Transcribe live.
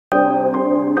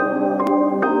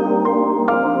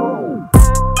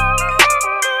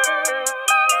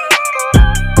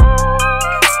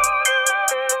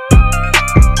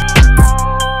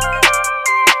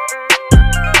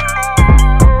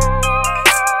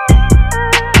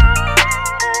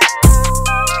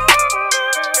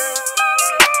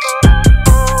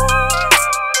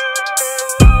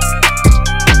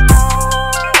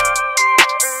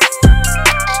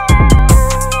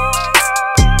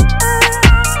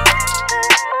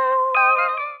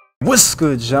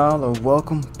good, y'all, and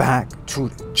welcome back to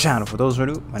the channel. For those who are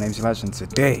new, my name is Elijah, and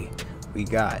today we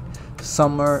got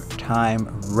Summertime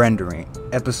Rendering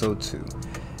episode 2.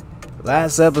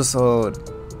 Last episode,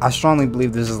 I strongly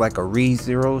believe this is like a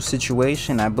ReZero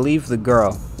situation. I believe the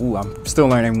girl, I'm still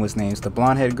learning everyone's names, the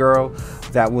blonde head girl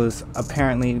that was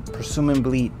apparently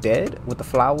presumably dead with the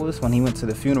flowers when he went to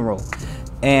the funeral,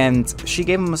 and she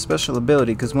gave him a special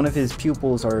ability because one of his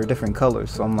pupils are different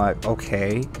colors. So I'm like,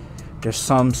 okay, there's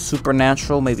some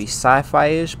supernatural, maybe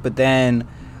sci-fi-ish, but then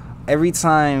every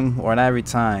time, or not every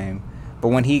time, but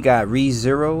when he got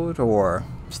ReZeroed, or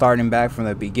starting back from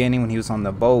the beginning when he was on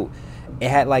the boat, it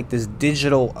had like this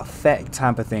digital effect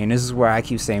type of thing. This is where I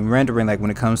keep saying rendering, like when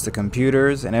it comes to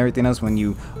computers and everything else, when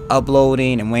you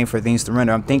uploading and waiting for things to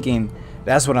render. I'm thinking,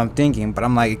 that's what I'm thinking, but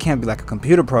I'm like, it can't be like a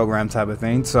computer program type of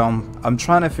thing. So I'm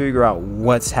trying to figure out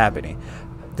what's happening.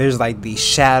 There's like these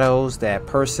shadows that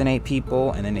personate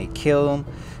people and then they kill them.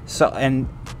 So and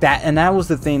that was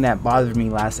the thing that bothered me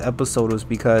last episode, was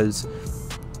because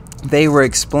they were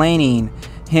explaining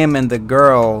him and the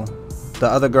girl, the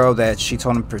other girl that she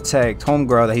told him to protect,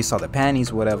 homegirl that he saw the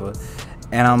panties, whatever.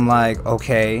 And I'm like,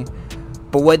 okay,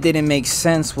 but what didn't make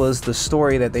sense was the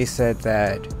story that they said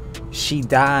that she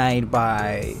died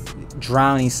by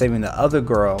drowning, saving the other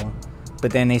girl,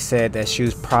 but then they said that she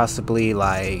was possibly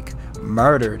like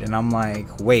murdered. And I'm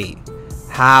like, wait,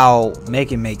 how?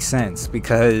 Make it make sense,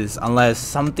 because unless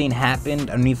something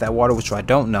happened underneath that water, which I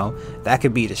don't know, that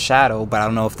could be the shadow, but I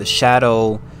don't know if the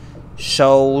shadow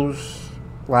shows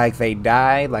like they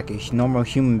died like a normal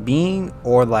human being,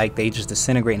 or like they just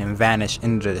disintegrate and vanish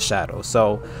into the shadow.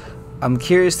 So I'm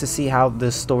curious to see how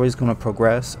this story is going to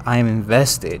progress. I am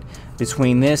invested.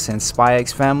 Between this and Spy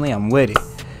X Family, I'm with it.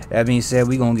 That being said,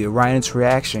 we gonna get right into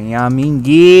reaction. You know what I mean?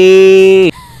 Yeah.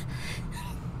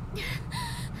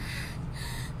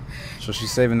 So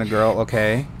she's saving the girl,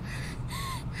 okay.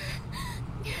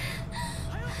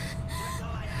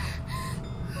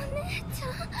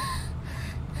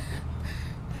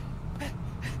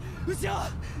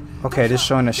 Okay, this is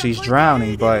showing that she's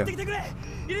drowning, but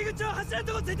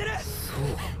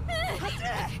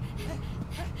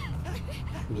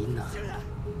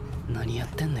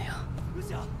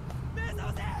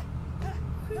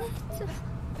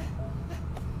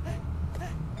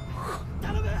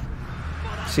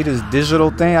see this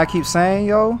digital thing I keep saying,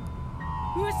 yo?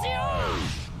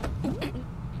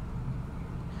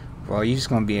 Well, you're just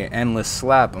gonna be an endless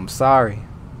slap. I'm sorry.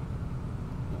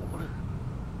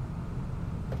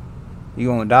 You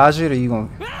gonna dodge it, or you gonna?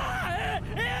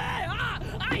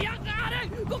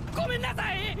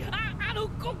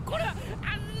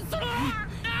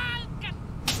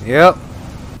 Yep.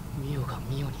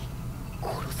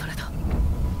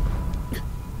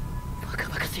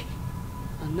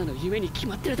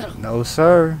 No,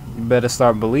 sir. You better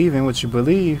start believing what you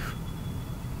believe.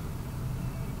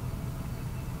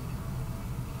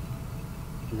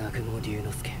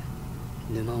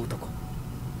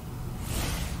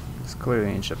 It's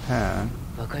clearly in Japan.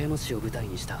 和歌山市を舞台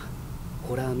にした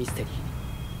ホラーミステリ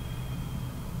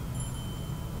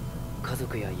ー。家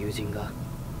族や友人が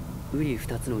瓜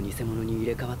二つの偽物に入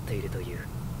れ替わっているという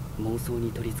妄想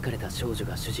に取りつかれた少女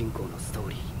が主人公のストー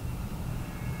リー。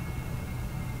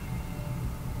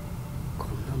こ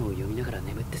んなのを読みながら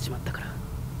眠ってしまったから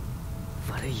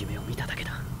悪い夢を見ただけ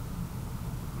だ。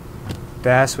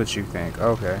That's what you think.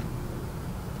 Okay.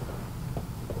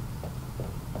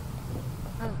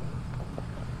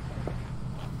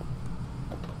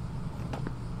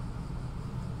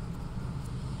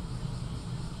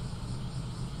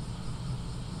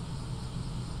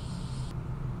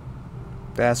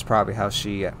 That's probably how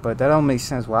she, but that don't make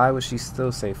sense. Why would she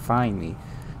still say find me?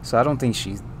 So I don't think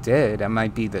she's dead. That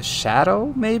might be the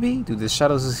shadow, maybe? Do the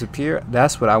shadows disappear?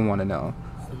 That's what I want to know.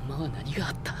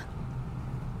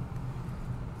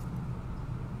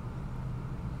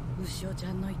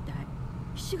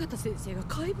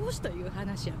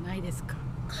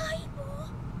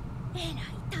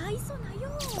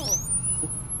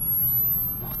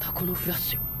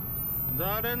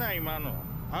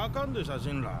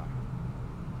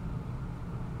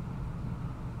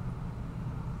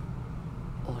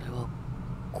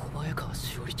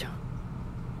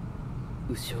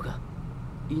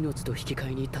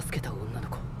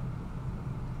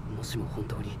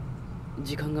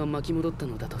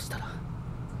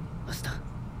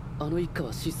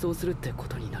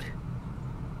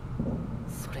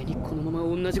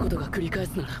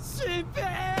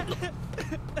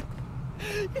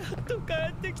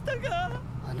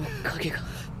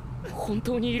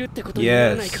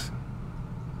 Yes.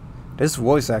 This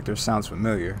voice actor sounds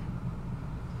familiar.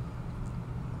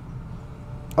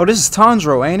 Oh, this is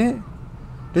Tanjiro, ain't it?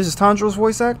 This is Tanjiro's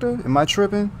voice actor? Am I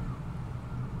tripping?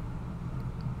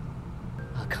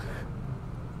 あかん。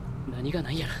何が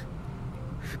ないやら。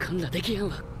不可らできやん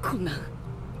わ、こんなん。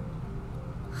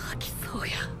吐きそう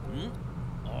や。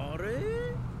あ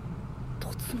れ？と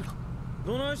つむら。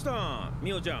どないしたん、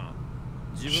みおちゃん。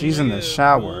She's in the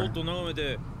shower. と眺め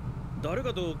て誰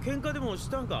かと喧嘩でもし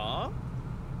たんか?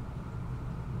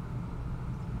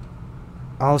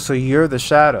 Oh, so you're the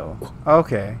shadow.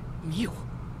 Okay. みお。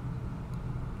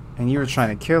 And you were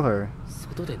trying to kill her.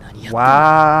 外で何やってんの?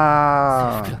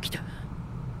 Wow. 制服が来た。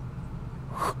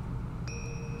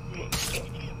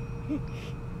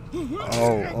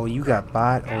Oh, you got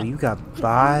body. Oh, you got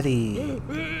body.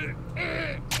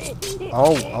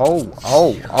 Oh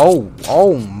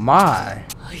my.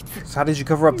 So how did you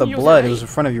cover up the blood? It was in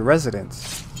front of your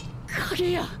residence.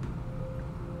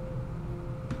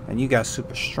 And you got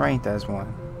super strength as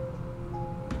one.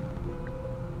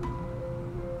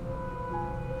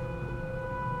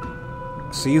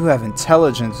 So you have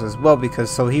intelligence as well, because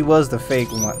so he was the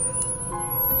fake one.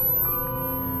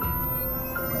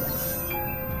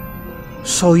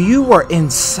 So you were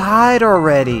inside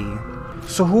already.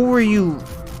 So who were you?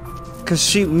 Cause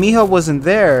Miho wasn't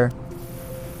there.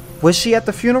 Was she at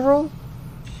the funeral?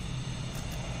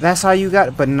 That's how you got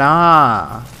it, but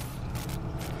nah.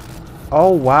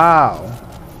 Oh wow.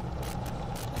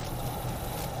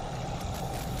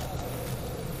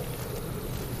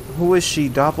 Who was she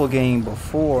doppelganging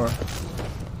before?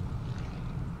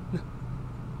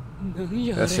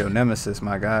 That's your nemesis,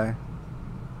 my guy.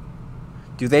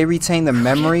 Do they retain the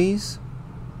memories?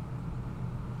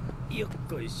 You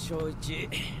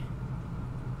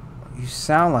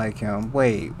sound like him.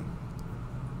 Wait.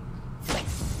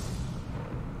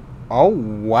 Oh,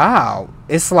 wow.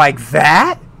 It's like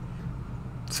that?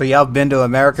 So y'all been to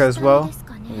America as well?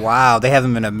 Wow, they have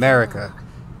them in America.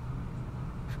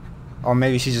 Or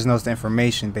maybe she just knows the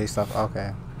information based off...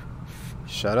 Okay.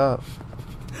 Shut up.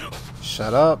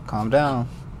 Shut up. Calm down.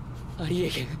 Oh,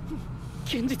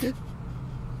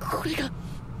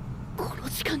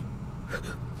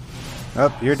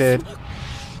 you're dead.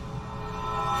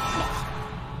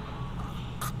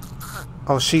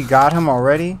 Oh, she got him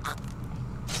already?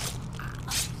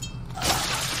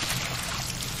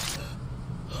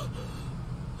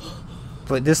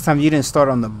 But this time you didn't start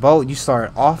on the boat. You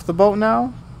started off the boat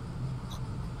now?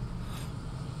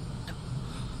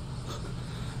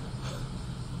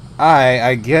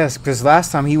 I guess, because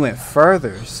last time he went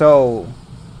further. So...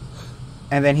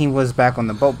 And then he was back on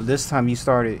the boat, but this time you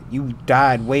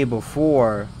died way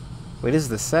before. Wait, this is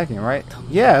the second, right?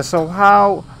 Yeah, so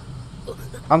how?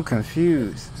 I'm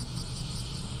confused.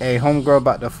 Hey, homegirl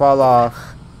about to fall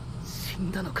off.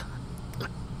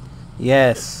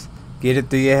 Yes, get it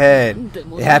through your head.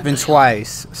 It happened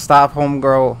twice. Stop,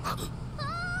 homegirl.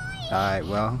 Alright,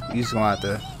 well, you just gonna have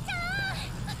to...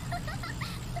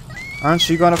 Aren't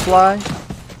you gonna fly?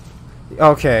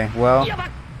 Okay, well...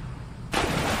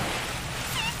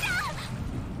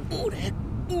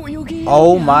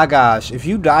 Oh my gosh, if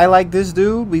you die like this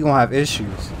dude, we gonna have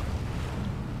issues.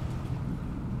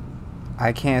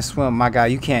 I can't swim, my guy.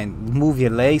 You can't move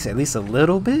your legs at least a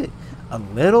little bit? A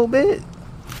little bit?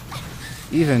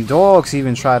 Even dogs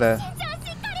even try to...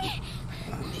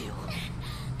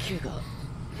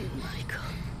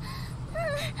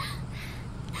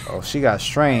 Oh, she got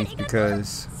strength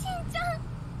because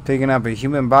picking up a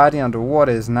human body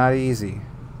underwater is not easy.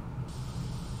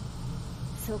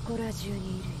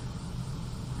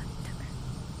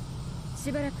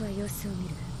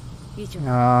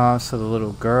 So the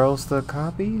little girl's the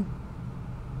copy?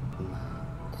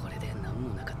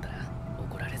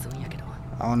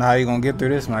 I don't know how you're gonna get through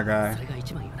this, my guy.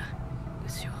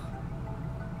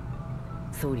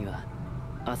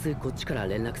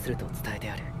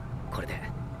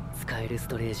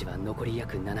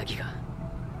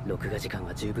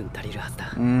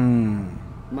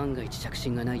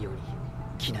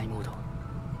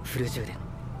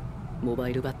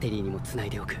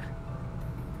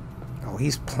 Oh,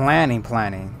 he's planning.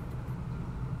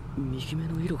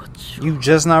 You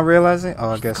just not realizing? Oh,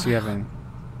 I guess you haven't.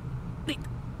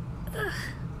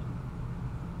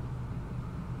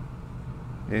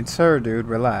 It's her, dude.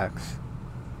 Relax.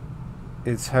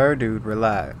 It's her, dude.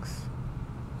 Relax.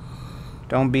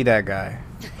 Don't be that guy.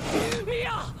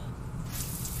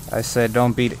 I said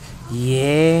don't beat it.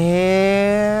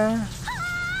 Yeah.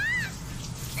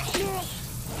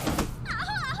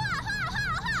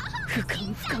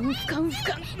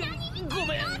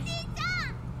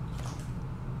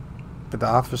 But the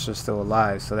officer's still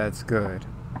alive, so that's good.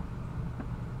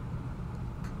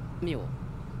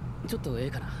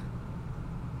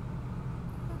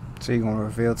 So you're gonna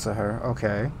reveal to her,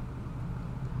 okay.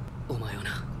 お前は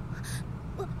な。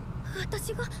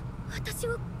私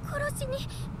を殺しに。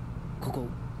ここ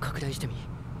拡大してみ。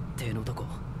手のとこ。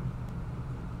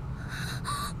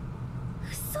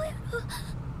嘘やろ。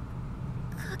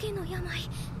影の病。迷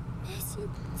信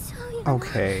ちゃうやろ。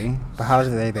 Okay, but how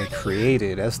did they create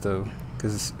it? That's the...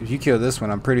 Because if you kill this one,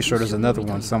 I'm pretty sure there's another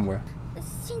one somewhere.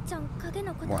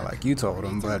 More like you told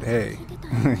him, but hey,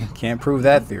 can't prove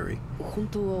that theory. 本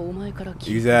当はお前から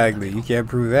聞いた。 Exactly, you can't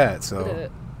prove that, so... で、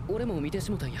俺も見てし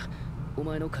もたんや。お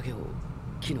前の影を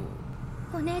昨日。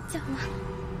お姉ちゃんは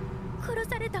殺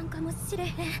されたんかもしれへ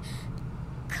ん。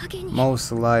影に。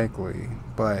 Most likely,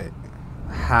 but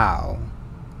how?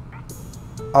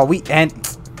 Oh, we end...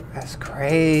 That's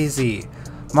crazy.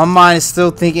 My mind is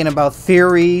still thinking about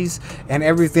theories and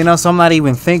everything else I'm not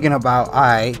even thinking about.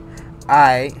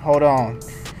 Alright, hold on.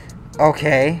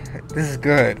 Okay, this is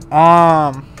good.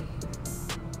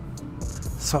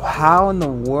 So how in the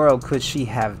world could she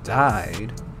have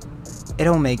died? It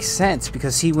don't make sense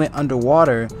because he went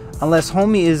underwater unless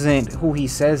homie isn't who he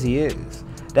says he is.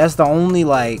 That's the only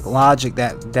like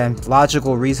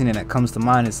logical reasoning that comes to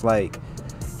mind. Is like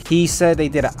he said they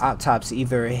did an autopsy,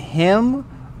 either him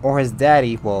or his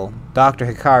daddy, well, Dr.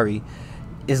 Hikari,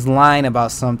 is lying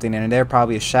about something and they're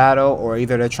probably a shadow, or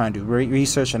either they're trying to do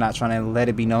research and not trying to let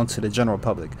it be known to the general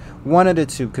public. One of the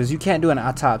two, because you can't do an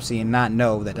autopsy and not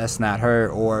know that that's not her,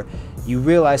 or you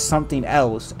realize something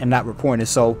else and not reporting it.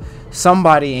 So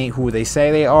somebody ain't who they say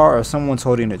they are, or someone's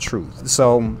holding the truth.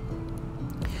 So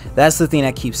that's the thing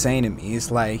that keeps saying to me.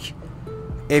 It's like,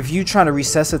 if you try to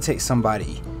resuscitate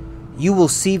somebody, you will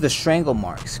see the strangle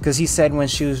marks, because he said when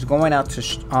she was going out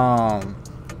to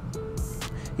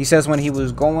he says when he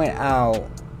was going out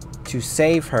to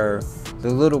save her, the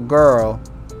little girl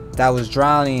that was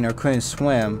drowning or couldn't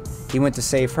swim, he went to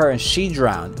save her and she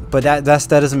drowned. But that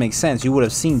doesn't make sense. You would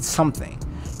have seen something.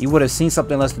 You would have seen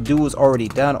something unless the dude was already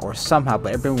done or somehow,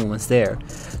 but everyone was there.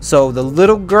 So the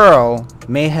little girl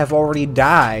may have already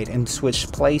died and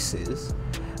switched places,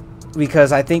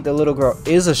 because I think the little girl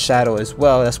is a shadow as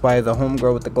well. That's why the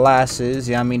homegirl with the glasses,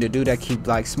 you know what I mean, the dude that keep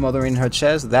like smothering her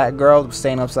chest, that girl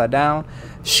staying upside down,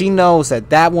 she knows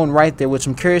that one right there, which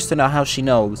I'm curious to know how she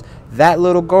knows, that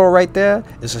little girl right there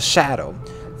is a shadow.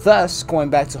 Thus, going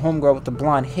back to homegirl with the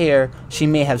blonde hair, she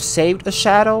may have saved a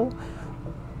shadow,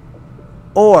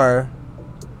 or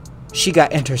she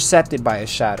got intercepted by a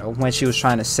shadow when she was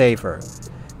trying to save her,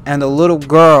 and the little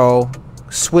girl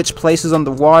switch places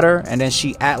underwater and then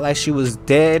she act like she was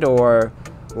dead or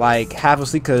like half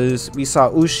asleep, because we saw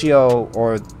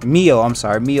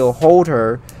Mio hold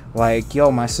her like,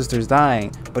 yo, my sister's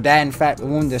dying, but that in fact the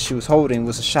woman that she was holding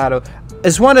was a shadow.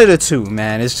 It's one of the two,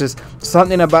 man. It's just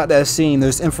something about that scene.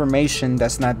 There's information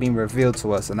that's not being revealed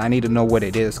to us and I need to know what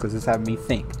it is, because it's having me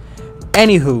think.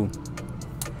 Anywho,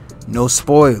 no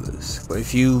spoilers, but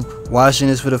if you watching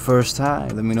this for the first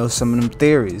time, let me know some of them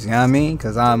theories, you know what I mean?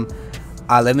 Because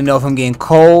let me know if I'm getting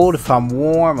cold, if I'm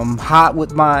warm, I'm hot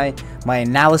with my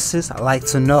analysis. I like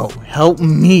to know. Help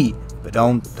me, but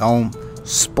don't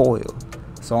spoil.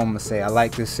 So I'm gonna say I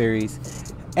like this series.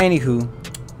 Anywho,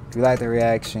 if you like the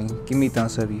reaction, give me a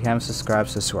thumbs up. If you haven't subscribed,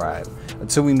 subscribe.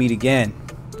 Until we meet again,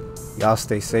 y'all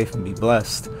stay safe and be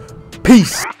blessed.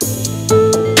 Peace.